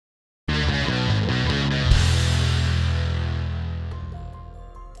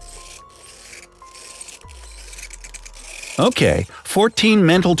Okay, 14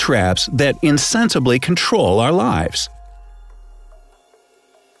 mental traps that insensibly control our lives.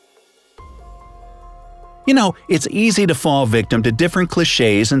 You know, it's easy to fall victim to different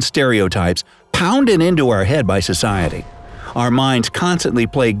clichés and stereotypes pounded into our head by society. Our minds constantly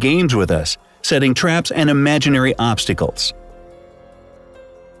play games with us, setting traps and imaginary obstacles.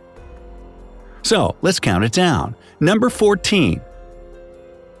 So, let's count it down. Number 14.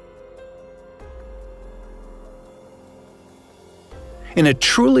 In a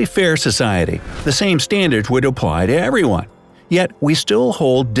truly fair society, the same standards would apply to everyone. Yet, we still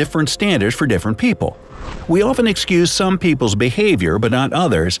hold different standards for different people. We often excuse some people's behavior but not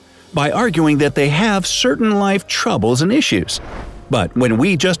others by arguing that they have certain life troubles and issues. But when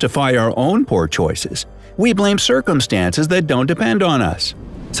we justify our own poor choices, we blame circumstances that don't depend on us.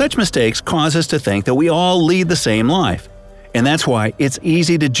 Such mistakes cause us to think that we all lead the same life, and that's why it's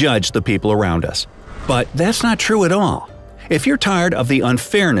easy to judge the people around us. But that's not true at all. If you're tired of the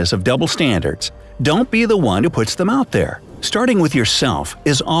unfairness of double standards, don't be the one who puts them out there. Starting with yourself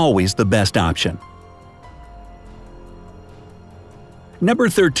is always the best option. Number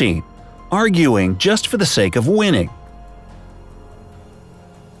 13. Arguing just for the sake of winning.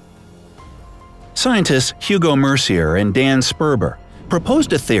 Scientists Hugo Mercier and Dan Sperber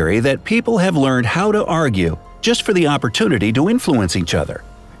proposed a theory that people have learned how to argue just for the opportunity to influence each other.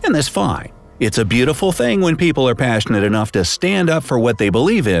 And that's fine. It's a beautiful thing when people are passionate enough to stand up for what they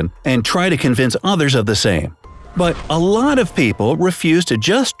believe in and try to convince others of the same. But a lot of people refuse to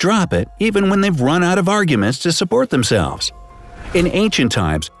just drop it even when they've run out of arguments to support themselves. In ancient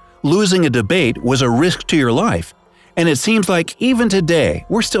times, losing a debate was a risk to your life, and it seems like even today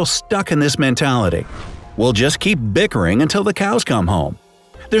we're still stuck in this mentality. We'll just keep bickering until the cows come home.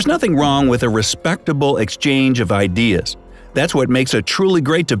 There's nothing wrong with a respectable exchange of ideas. That's what makes a truly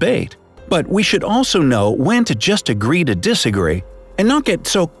great debate. But we should also know when to just agree to disagree and not get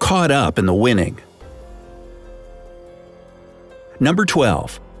so caught up in the winning. Number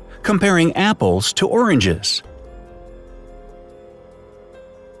 12. Comparing apples to oranges.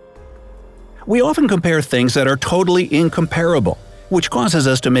 We often compare things that are totally incomparable, which causes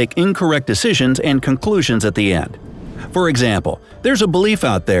us to make incorrect decisions and conclusions at the end. For example, there's a belief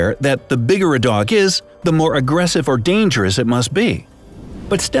out there that the bigger a dog is, the more aggressive or dangerous it must be.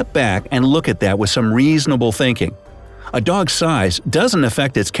 But step back and look at that with some reasonable thinking. A dog's size doesn't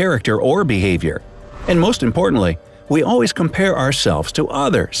affect its character or behavior. And most importantly, we always compare ourselves to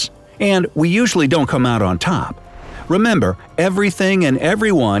others. And we usually don't come out on top. Remember, everything and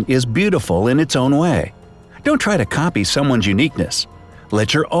everyone is beautiful in its own way. Don't try to copy someone's uniqueness.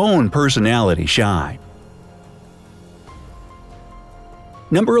 Let your own personality shine.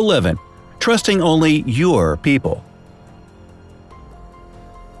 Number 11. Trusting only your people.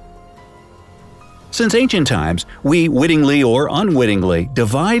 Since ancient times, we wittingly or unwittingly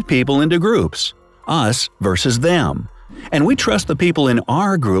divide people into groups, us versus them, and we trust the people in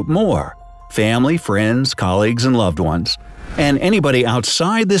our group more – family, friends, colleagues, and loved ones. And anybody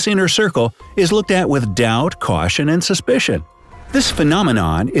outside this inner circle is looked at with doubt, caution, and suspicion. This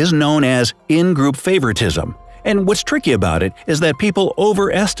phenomenon is known as in-group favoritism, and what's tricky about it is that people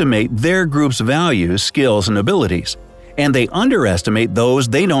overestimate their group's values, skills, and abilities, and they underestimate those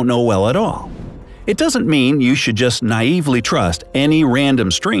they don't know well at all. It doesn't mean you should just naively trust any random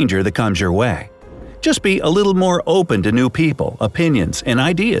stranger that comes your way. Just be a little more open to new people, opinions, and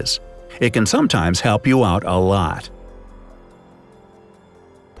ideas. It can sometimes help you out a lot.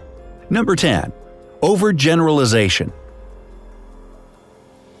 Number 10. Overgeneralization.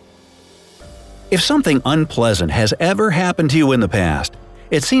 If something unpleasant has ever happened to you in the past,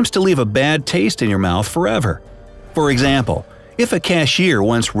 it seems to leave a bad taste in your mouth forever. For example, if a cashier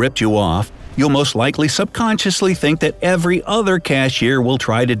once ripped you off, you'll most likely subconsciously think that every other cashier will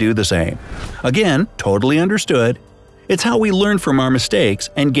try to do the same. Again, totally understood. It's how we learn from our mistakes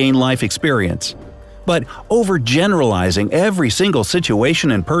and gain life experience. But overgeneralizing every single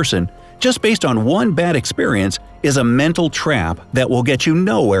situation and person just based on one bad experience is a mental trap that will get you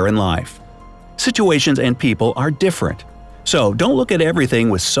nowhere in life. Situations and people are different. So don't look at everything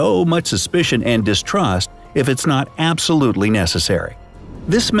with so much suspicion and distrust if it's not absolutely necessary.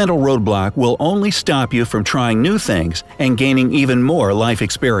 This mental roadblock will only stop you from trying new things and gaining even more life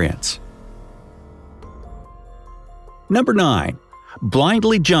experience. Number 9.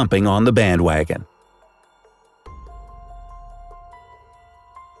 Blindly jumping on the bandwagon.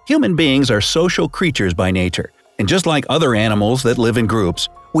 Human beings are social creatures by nature, and just like other animals that live in groups,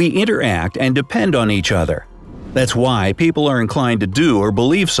 we interact and depend on each other. That's why people are inclined to do or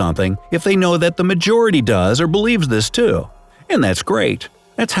believe something if they know that the majority does or believes this too. And that's great.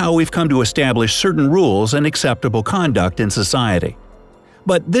 That's how we've come to establish certain rules and acceptable conduct in society.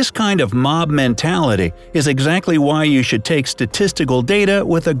 But this kind of mob mentality is exactly why you should take statistical data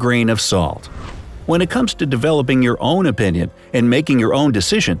with a grain of salt. When it comes to developing your own opinion and making your own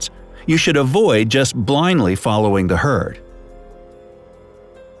decisions, you should avoid just blindly following the herd.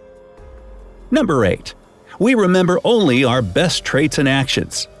 Number 8. We remember only our best traits and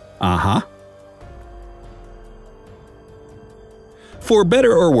actions. For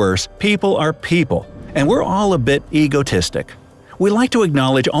better or worse, people are people, and we're all a bit egotistic. We like to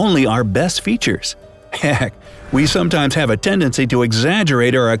acknowledge only our best features. Heck, we sometimes have a tendency to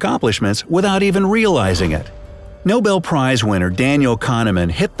exaggerate our accomplishments without even realizing it. Nobel Prize winner Daniel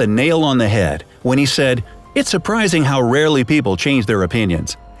Kahneman hit the nail on the head when he said, "It's surprising how rarely people change their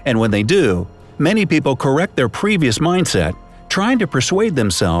opinions, and when they do, many people correct their previous mindset, trying to persuade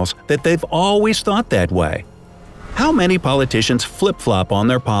themselves that they've always thought that way." How many politicians flip-flop on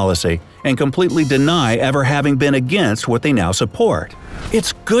their policy and completely deny ever having been against what they now support?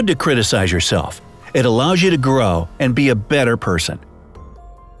 It's good to criticize yourself. It allows you to grow and be a better person.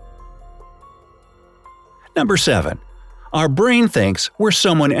 Number 7. Our brain thinks we're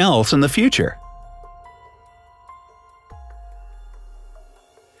someone else in the future.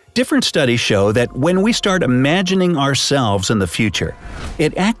 Different studies show that when we start imagining ourselves in the future,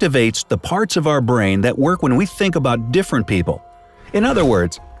 it activates the parts of our brain that work when we think about different people. In other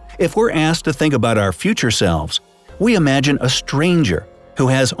words, if we're asked to think about our future selves, we imagine a stranger who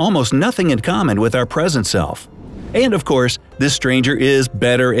has almost nothing in common with our present self. And of course, this stranger is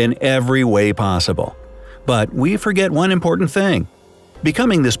better in every way possible. But we forget one important thing.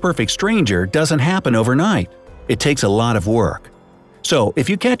 Becoming this perfect stranger doesn't happen overnight. It takes a lot of work. So, if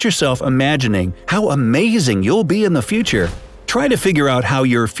you catch yourself imagining how amazing you'll be in the future, try to figure out how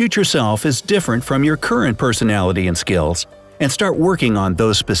your future self is different from your current personality and skills, and start working on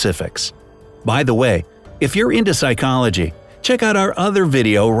those specifics. By the way, if you're into psychology, check out our other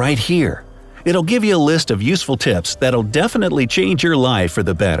video right here. It'll give you a list of useful tips that'll definitely change your life for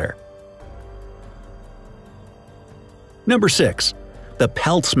the better. Number 6. The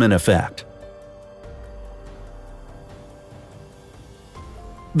Peltzman Effect.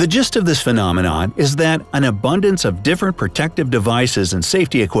 The gist of this phenomenon is that an abundance of different protective devices and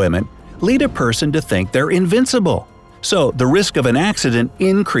safety equipment lead a person to think they're invincible, so the risk of an accident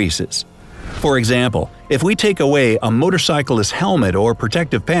increases. For example, if we take away a motorcyclist's helmet or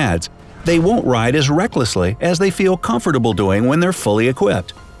protective pads, they won't ride as recklessly as they feel comfortable doing when they're fully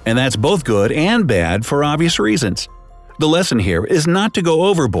equipped. And that's both good and bad for obvious reasons. The lesson here is not to go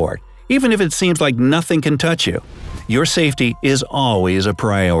overboard, even if it seems like nothing can touch you. Your safety is always a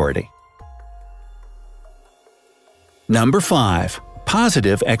priority. Number 5.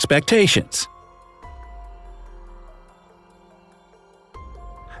 Positive expectations.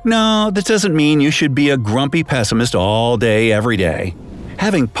 No, that doesn't mean you should be a grumpy pessimist all day, every day.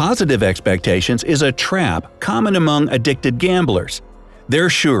 Having positive expectations is a trap common among addicted gamblers. They're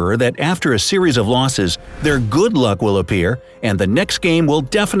sure that after a series of losses, their good luck will appear and the next game will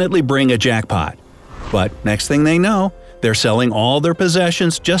definitely bring a jackpot. But next thing they know, they're selling all their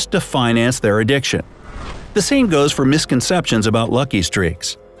possessions just to finance their addiction. The same goes for misconceptions about lucky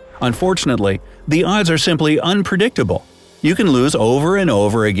streaks. Unfortunately, the odds are simply unpredictable. You can lose over and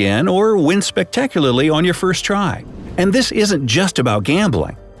over again or win spectacularly on your first try. And this isn't just about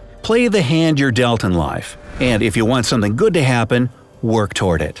gambling. Play the hand you're dealt in life, and if you want something good to happen, work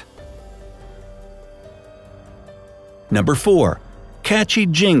toward it. Number 4. Catchy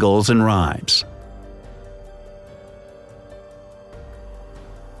jingles and rhymes.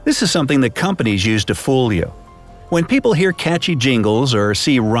 This is something that companies use to fool you. When people hear catchy jingles or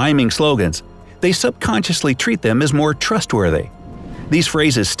see rhyming slogans, they subconsciously treat them as more trustworthy. These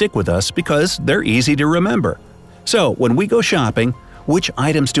phrases stick with us because they're easy to remember. So, when we go shopping, which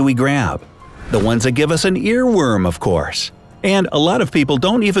items do we grab? The ones that give us an earworm, of course. And a lot of people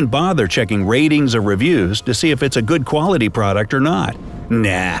don't even bother checking ratings or reviews to see if it's a good quality product or not.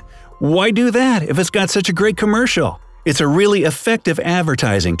 Nah, why do that if it's got such a great commercial? It's a really effective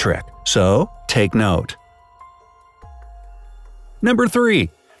advertising trick, so take note. Number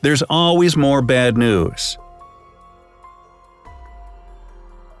 3. There's always more bad news.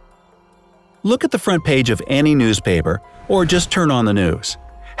 Look at the front page of any newspaper, or just turn on the news.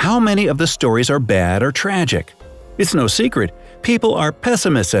 How many of the stories are bad or tragic? It's no secret, people are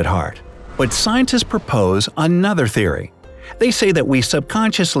pessimists at heart. But scientists propose another theory. They say that we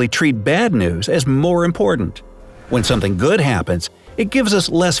subconsciously treat bad news as more important. When something good happens, it gives us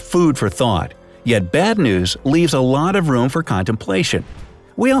less food for thought, yet bad news leaves a lot of room for contemplation.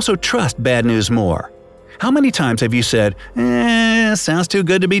 We also trust bad news more. How many times have you said, sounds too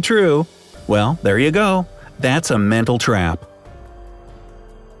good to be true? Well, there you go. That's a mental trap.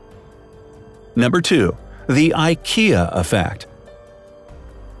 Number 2. The IKEA Effect.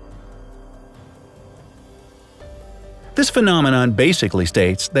 This phenomenon basically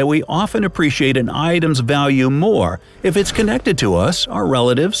states that we often appreciate an item's value more if it's connected to us, our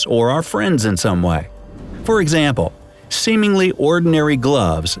relatives, or our friends in some way. For example, seemingly ordinary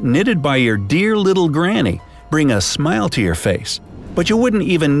gloves knitted by your dear little granny bring a smile to your face, but you wouldn't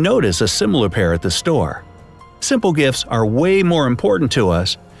even notice a similar pair at the store. Simple gifts are way more important to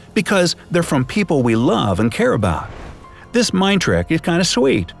us because they're from people we love and care about. This mind trick is kinda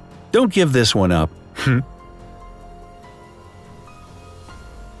sweet. Don't give this one up.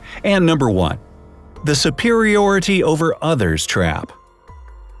 And number 1. The superiority over others trap.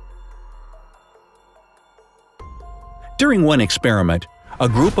 During one experiment, a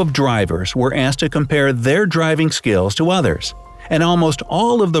group of drivers were asked to compare their driving skills to others, and almost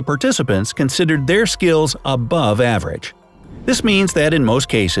all of the participants considered their skills above average. This means that in most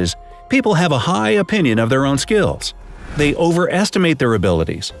cases, people have a high opinion of their own skills. They overestimate their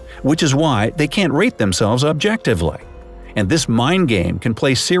abilities, which is why they can't rate themselves objectively. And this mind game can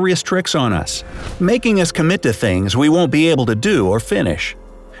play serious tricks on us, making us commit to things we won't be able to do or finish.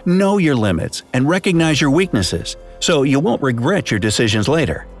 Know your limits and recognize your weaknesses so you won't regret your decisions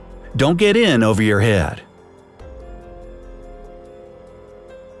later. Don't get in over your head.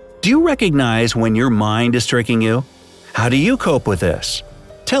 Do you recognize when your mind is tricking you? How do you cope with this?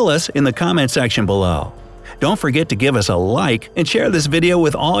 Tell us in the comment section below. Don't forget to give us a like and share this video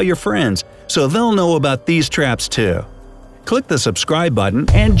with all your friends so they'll know about these traps too. Click the subscribe button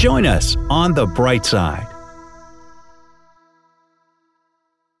and join us on the bright side.